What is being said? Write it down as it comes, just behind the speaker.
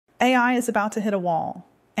AI is about to hit a wall,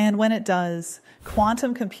 and when it does,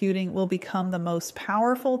 quantum computing will become the most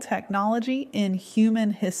powerful technology in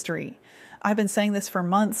human history. I've been saying this for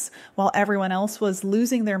months while everyone else was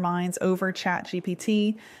losing their minds over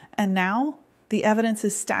ChatGPT, and now the evidence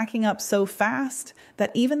is stacking up so fast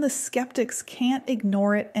that even the skeptics can't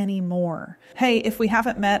ignore it anymore. Hey, if we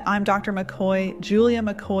haven't met, I'm Dr. McCoy, Julia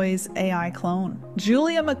McCoy's AI clone.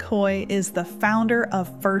 Julia McCoy is the founder of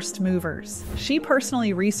First Movers. She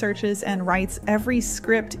personally researches and writes every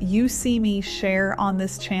script you see me share on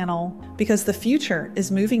this channel because the future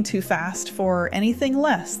is moving too fast for anything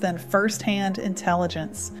less than first-hand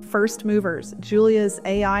intelligence. First Movers, Julia's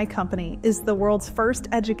AI company, is the world's first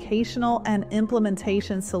educational and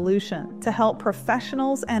implementation solution to help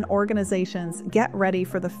professionals and organizations get ready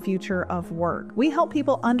for the future of work. We help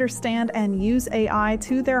people understand and use AI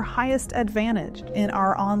to their highest advantage in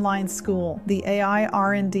our online school, the AI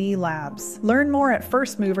R&D Labs. Learn more at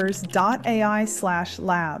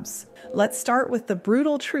firstmovers.ai/labs. Let's start with the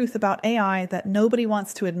brutal truth about AI that nobody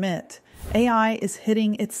wants to admit. AI is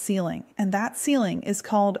hitting its ceiling, and that ceiling is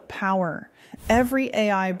called power. Every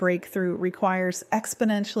AI breakthrough requires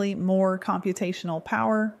exponentially more computational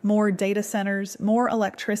power, more data centers, more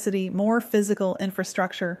electricity, more physical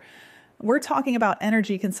infrastructure. We're talking about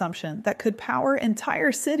energy consumption that could power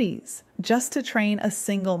entire cities just to train a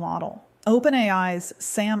single model. OpenAI's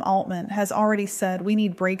Sam Altman has already said we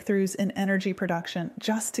need breakthroughs in energy production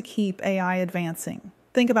just to keep AI advancing.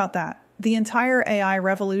 Think about that. The entire AI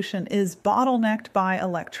revolution is bottlenecked by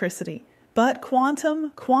electricity. But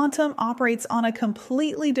quantum operates on a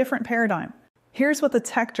completely different paradigm. Here's what the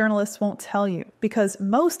tech journalists won't tell you, because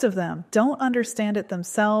most of them don't understand it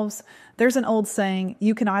themselves. There's an old saying,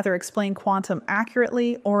 you can either explain quantum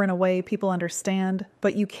accurately or in a way people understand,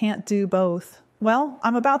 but you can't do both. Well,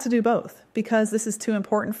 I'm about to do both, because this is too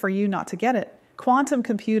important for you not to get it. Quantum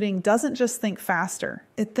computing doesn't just think faster,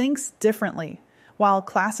 it thinks differently. While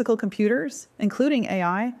classical computers, including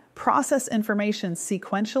AI, process information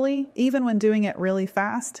sequentially, even when doing it really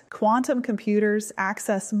fast, quantum computers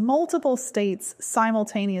access multiple states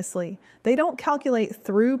simultaneously. They don't calculate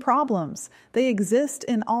through problems. They exist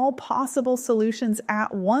in all possible solutions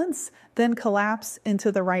at once, then collapse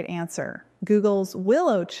into the right answer. Google's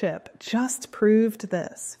Willow chip just proved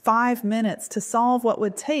this. 5 minutes to solve what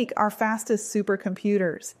would take our fastest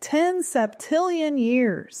supercomputers. 10 septillion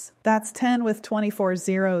years. That's 10 with 24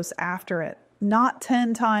 zeros after it. Not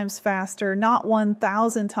 10 times faster, not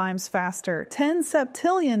 1,000 times faster, 10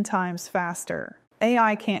 septillion times faster.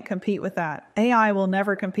 AI can't compete with that. AI will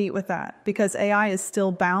never compete with that because AI is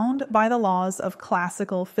still bound by the laws of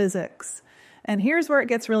classical physics. And here's where it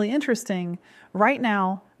gets really interesting. Right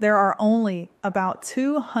now, there are only about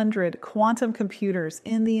 200 quantum computers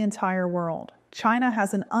in the entire world. China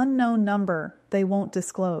has an unknown number they won't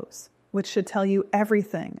disclose, which should tell you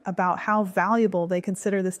everything about how valuable they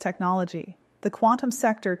consider this technology. The quantum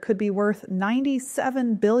sector could be worth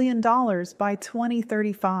 $97 billion by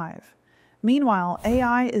 2035. Meanwhile,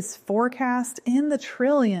 AI is forecast in the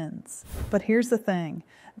trillions. But here's the thing,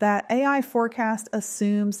 that AI forecast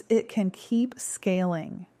assumes it can keep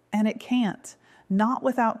scaling, and it can't, not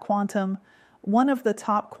without quantum. One of the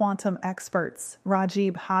top quantum experts,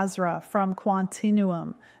 Rajiv Hazra from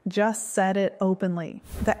Quantinuum, just said it openly.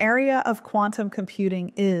 The area of quantum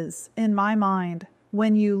computing is, in my mind,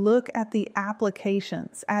 when you look at the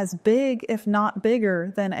applications, as big if not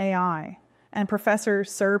bigger than AI. And Professor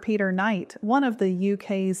Sir Peter Knight, one of the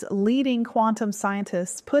UK's leading quantum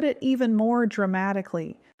scientists, put it even more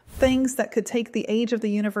dramatically. Things that could take the age of the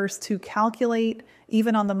universe to calculate,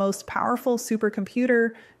 even on the most powerful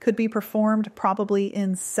supercomputer, could be performed probably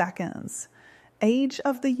in seconds. Age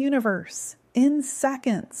of the universe, in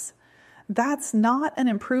seconds. That's not an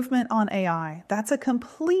improvement on AI. That's a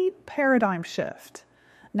complete paradigm shift.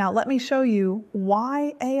 Now let me show you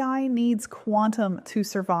why AI needs quantum to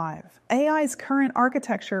survive. AI's current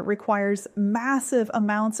architecture requires massive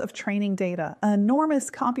amounts of training data, enormous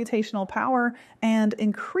computational power, and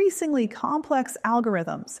increasingly complex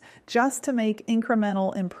algorithms just to make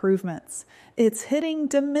incremental improvements. It's hitting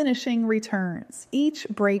diminishing returns. Each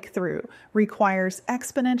breakthrough requires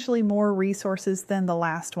exponentially more resources than the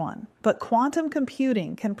last one. But quantum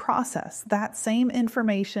computing can process that same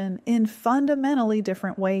information in fundamentally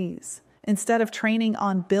different ways. Instead of training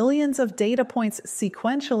on billions of data points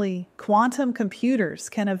sequentially, quantum computers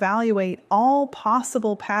can evaluate all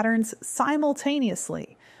possible patterns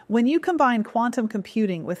simultaneously. When you combine quantum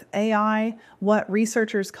computing with AI, what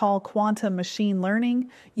researchers call quantum machine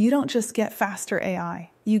learning, you don't just get faster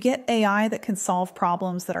AI. You get AI that can solve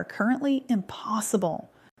problems that are currently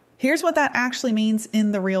impossible. Here's what that actually means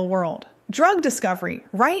in the real world. Drug discovery.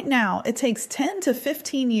 Right now, it takes 10 to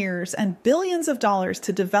 15 years and billions of dollars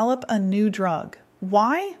to develop a new drug.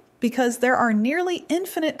 Why? Because there are nearly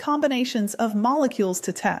infinite combinations of molecules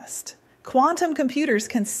to test. Quantum computers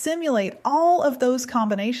can simulate all of those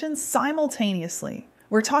combinations simultaneously.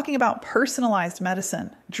 We're talking about personalized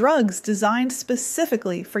medicine, drugs designed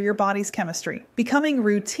specifically for your body's chemistry, becoming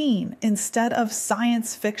routine instead of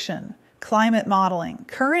science fiction. Climate modeling.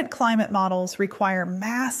 Current climate models require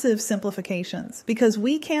massive simplifications because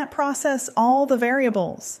we can't process all the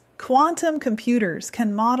variables. Quantum computers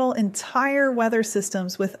can model entire weather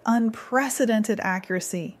systems with unprecedented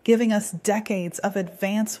accuracy, giving us decades of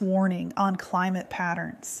advance warning on climate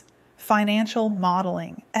patterns. Financial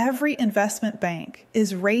modeling. Every investment bank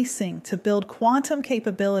is racing to build quantum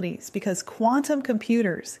capabilities because quantum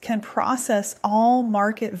computers can process all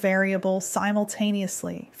market variables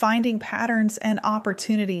simultaneously, finding patterns and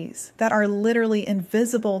opportunities that are literally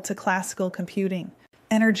invisible to classical computing.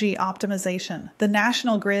 Energy optimization. The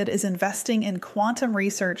national grid is investing in quantum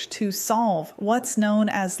research to solve what's known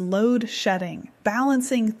as load shedding,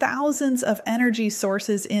 balancing thousands of energy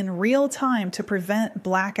sources in real time to prevent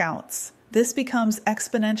blackouts. This becomes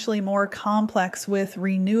exponentially more complex with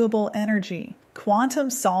renewable energy. Quantum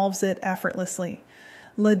solves it effortlessly.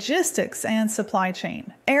 Logistics and supply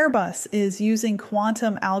chain. Airbus is using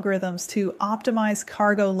quantum algorithms to optimize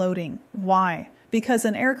cargo loading. Why? Because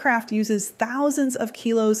an aircraft uses thousands of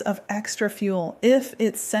kilos of extra fuel if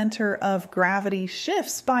its center of gravity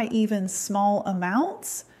shifts by even small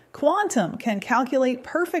amounts. Quantum can calculate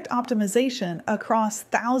perfect optimization across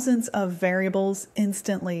thousands of variables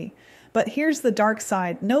instantly. But here's the dark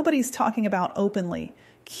side nobody's talking about openly.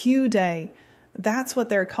 Q-Day. That's what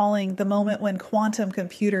they're calling the moment when quantum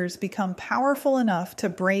computers become powerful enough to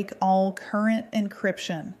break all current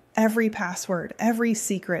encryption. Every password, every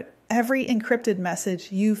secret, every encrypted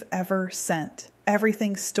message you've ever sent,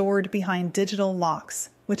 everything stored behind digital locks,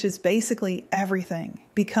 which is basically everything,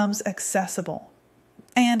 becomes accessible.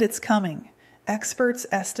 And it's coming. Experts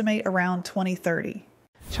estimate around 2030.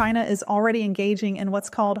 China is already engaging in what's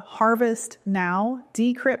called harvest now,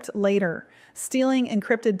 decrypt later, stealing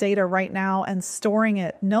encrypted data right now and storing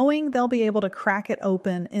it, knowing they'll be able to crack it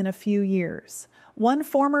open in a few years. One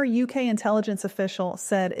former UK intelligence official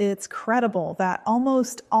said it's credible that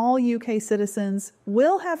almost all UK citizens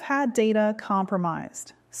will have had data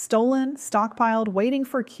compromised, stolen, stockpiled, waiting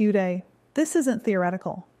for Q-Day. This isn't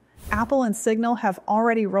theoretical. Apple and Signal have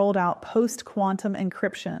already rolled out post-quantum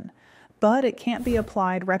encryption, but it can't be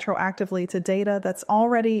applied retroactively to data that's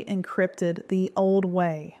already encrypted the old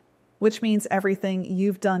way, which means everything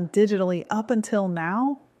you've done digitally up until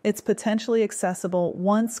now, it's potentially accessible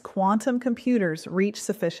once quantum computers reach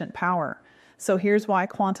sufficient power. So here's why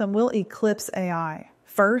quantum will eclipse AI.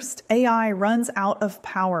 First, AI runs out of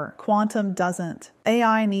power. Quantum doesn't.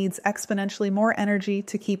 AI needs exponentially more energy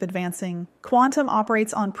to keep advancing. Quantum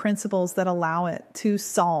operates on principles that allow it to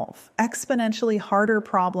solve exponentially harder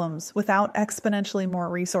problems without exponentially more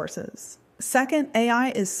resources. Second, AI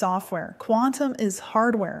is software. Quantum is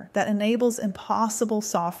hardware that enables impossible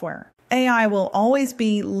software. AI will always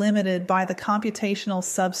be limited by the computational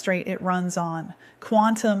substrate it runs on.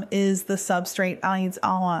 Quantum is the substrate.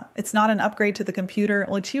 It's not an upgrade to the computer.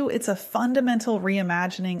 It's a fundamental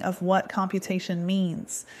reimagining of what computation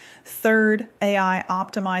means. Third, AI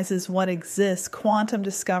optimizes what exists. Quantum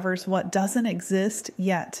discovers what doesn't exist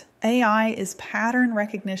yet. AI is pattern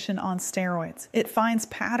recognition on steroids. It finds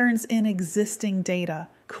patterns in existing data.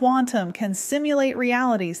 Quantum can simulate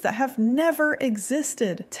realities that have never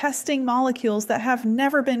existed, testing molecules that have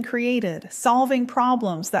never been created, solving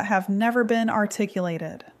problems that have never been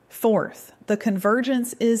articulated. Fourth, the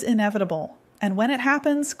convergence is inevitable, and when it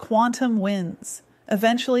happens, quantum wins.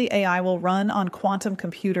 Eventually, AI will run on quantum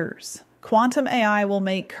computers. Quantum AI will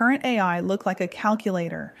make current AI look like a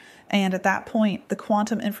calculator, and at that point, the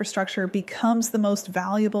quantum infrastructure becomes the most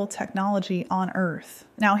valuable technology on Earth.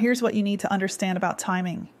 Now, here's what you need to understand about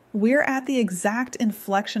timing. We're at the exact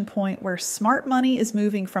inflection point where smart money is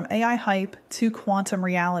moving from AI hype to quantum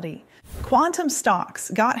reality. Quantum stocks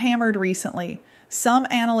got hammered recently. Some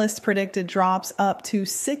analysts predicted drops up to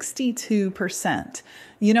 62%.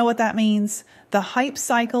 You know what that means? The hype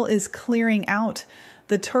cycle is clearing out.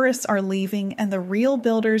 The tourists are leaving and the real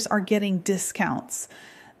builders are getting discounts.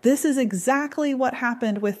 This is exactly what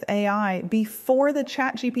happened with AI. Before the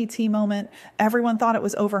ChatGPT moment, everyone thought it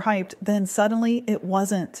was overhyped. Then suddenly it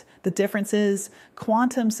wasn't. The difference is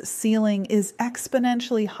quantum's ceiling is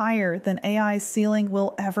exponentially higher than AI's ceiling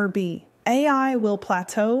will ever be. AI will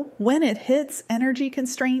plateau when it hits energy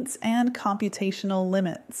constraints and computational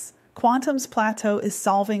limits. Quantum's plateau is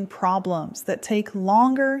solving problems that take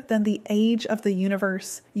longer than the age of the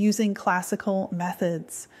universe using classical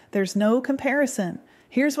methods. There's no comparison.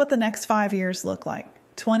 Here's what the next 5 years look like.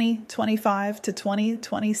 2025 to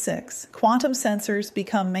 2026. Quantum sensors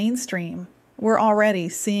become mainstream. We're already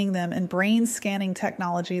seeing them in brain scanning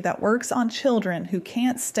technology that works on children who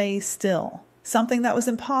can't stay still, something that was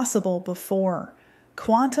impossible before.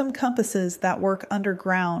 Quantum compasses that work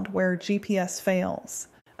underground where GPS fails.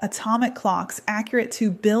 Atomic clocks accurate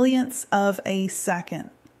to billionths of a second.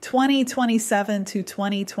 2027 to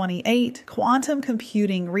 2028, quantum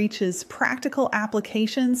computing reaches practical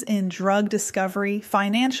applications in drug discovery,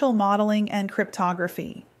 financial modeling, and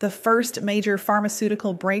cryptography. The first major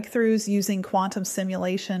pharmaceutical breakthroughs using quantum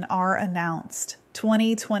simulation are announced.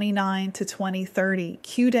 2029 to 2030,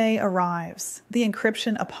 Q-Day arrives. The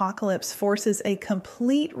encryption apocalypse forces a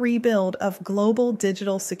complete rebuild of global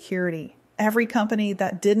digital security. Every company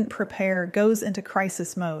that didn't prepare goes into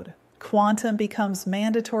crisis mode. Quantum becomes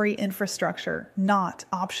mandatory infrastructure, not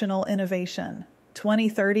optional innovation.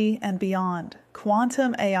 2030 and beyond,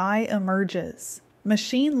 quantum AI emerges.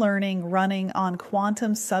 Machine learning running on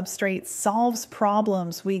quantum substrates solves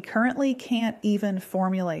problems we currently can't even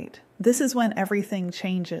formulate. This is when everything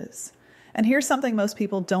changes. And here's something most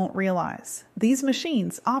people don't realize. These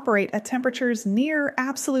machines operate at temperatures near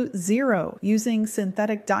absolute zero using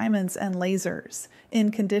synthetic diamonds and lasers in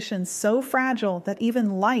conditions so fragile that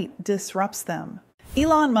even light disrupts them.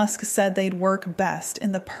 Elon Musk said they'd work best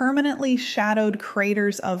in the permanently shadowed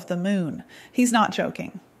craters of the moon. He's not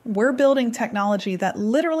joking. We're building technology that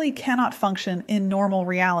literally cannot function in normal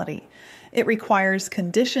reality. It requires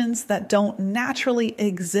conditions that don't naturally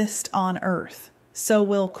exist on Earth. So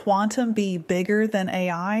will quantum be bigger than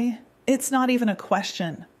AI? It's not even a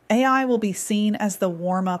question. AI will be seen as the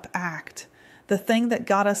warm-up act, the thing that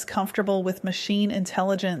got us comfortable with machine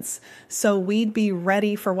intelligence so we'd be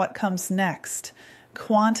ready for what comes next.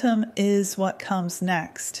 Quantum is what comes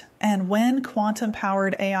next. And when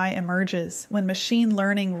quantum-powered AI emerges, when machine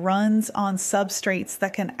learning runs on substrates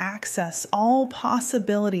that can access all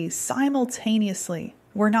possibilities simultaneously,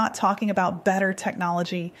 we're not talking about better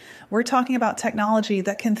technology. We're talking about technology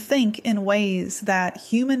that can think in ways that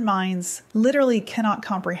human minds literally cannot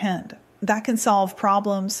comprehend. That can solve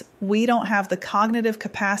problems we don't have the cognitive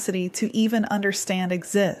capacity to even understand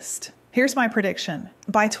exist. Here's my prediction.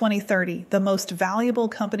 By 2030, the most valuable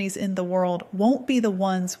companies in the world won't be the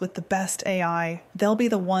ones with the best AI. They'll be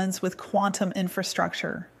the ones with quantum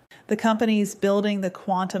infrastructure. The companies building the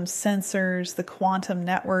quantum sensors, the quantum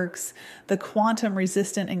networks, the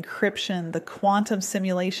quantum-resistant encryption, the quantum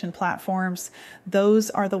simulation platforms, those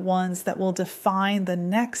are the ones that will define the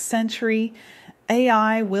next century.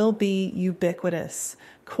 AI will be ubiquitous.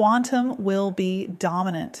 Quantum will be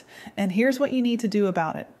dominant. And here's what you need to do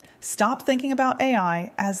about it. Stop thinking about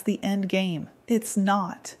AI as the end game. It's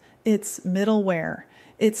not. It's middleware.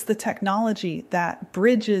 It's the technology that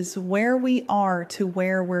bridges where we are to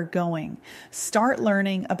where we're going. Start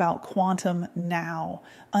learning about quantum now.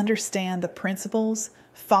 Understand the principles,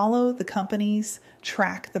 follow the companies,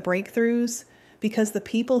 track the breakthroughs, because the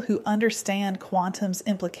people who understand quantum's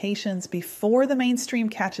implications before the mainstream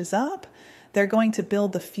catches up, they're going to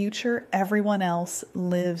build the future everyone else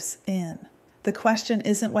lives in. The question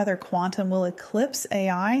isn't whether quantum will eclipse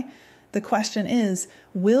AI. The question is,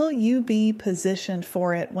 will you be positioned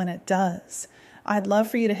for it when it does? I'd love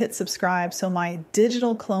for you to hit subscribe so my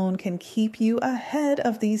digital clone can keep you ahead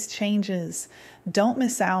of these changes. Don't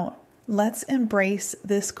miss out. Let's embrace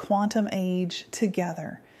this quantum age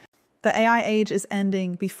together. The AI age is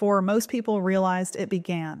ending before most people realized it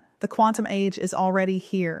began. The quantum age is already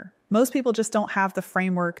here. Most people just don't have the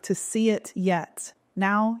framework to see it yet.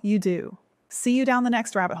 Now you do. See you down the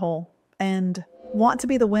next rabbit hole. And want to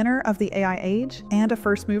be the winner of the AI age and a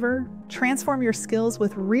first mover? Transform your skills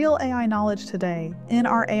with real AI knowledge today in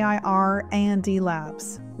our AI R&D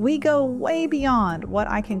labs. We go way beyond what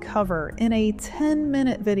I can cover in a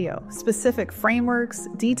 10-minute video. Specific frameworks,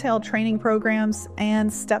 detailed training programs,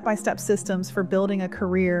 and step-by-step systems for building a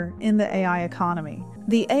career in the AI economy.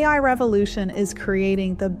 The AI revolution is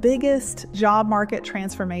creating the biggest job market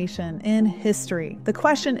transformation in history. The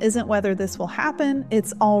question isn't whether this will happen,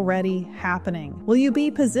 it's already happening. Will you be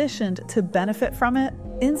positioned to benefit from it?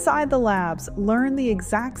 Inside the labs, learn the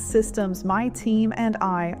exact systems my team and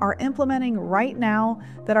I are implementing right now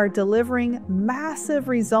that are delivering massive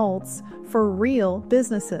results for real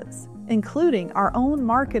businesses. including our own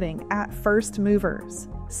marketing at First Movers.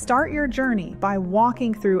 Start your journey by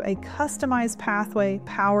walking through a customized pathway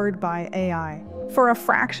powered by AI. For a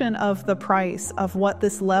fraction of the price of what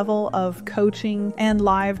this level of coaching and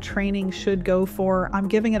live training should go for, I'm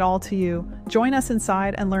giving it all to you. Join us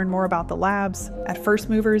inside and learn more about the labs at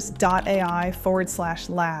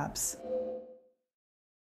firstmovers.ai/labs.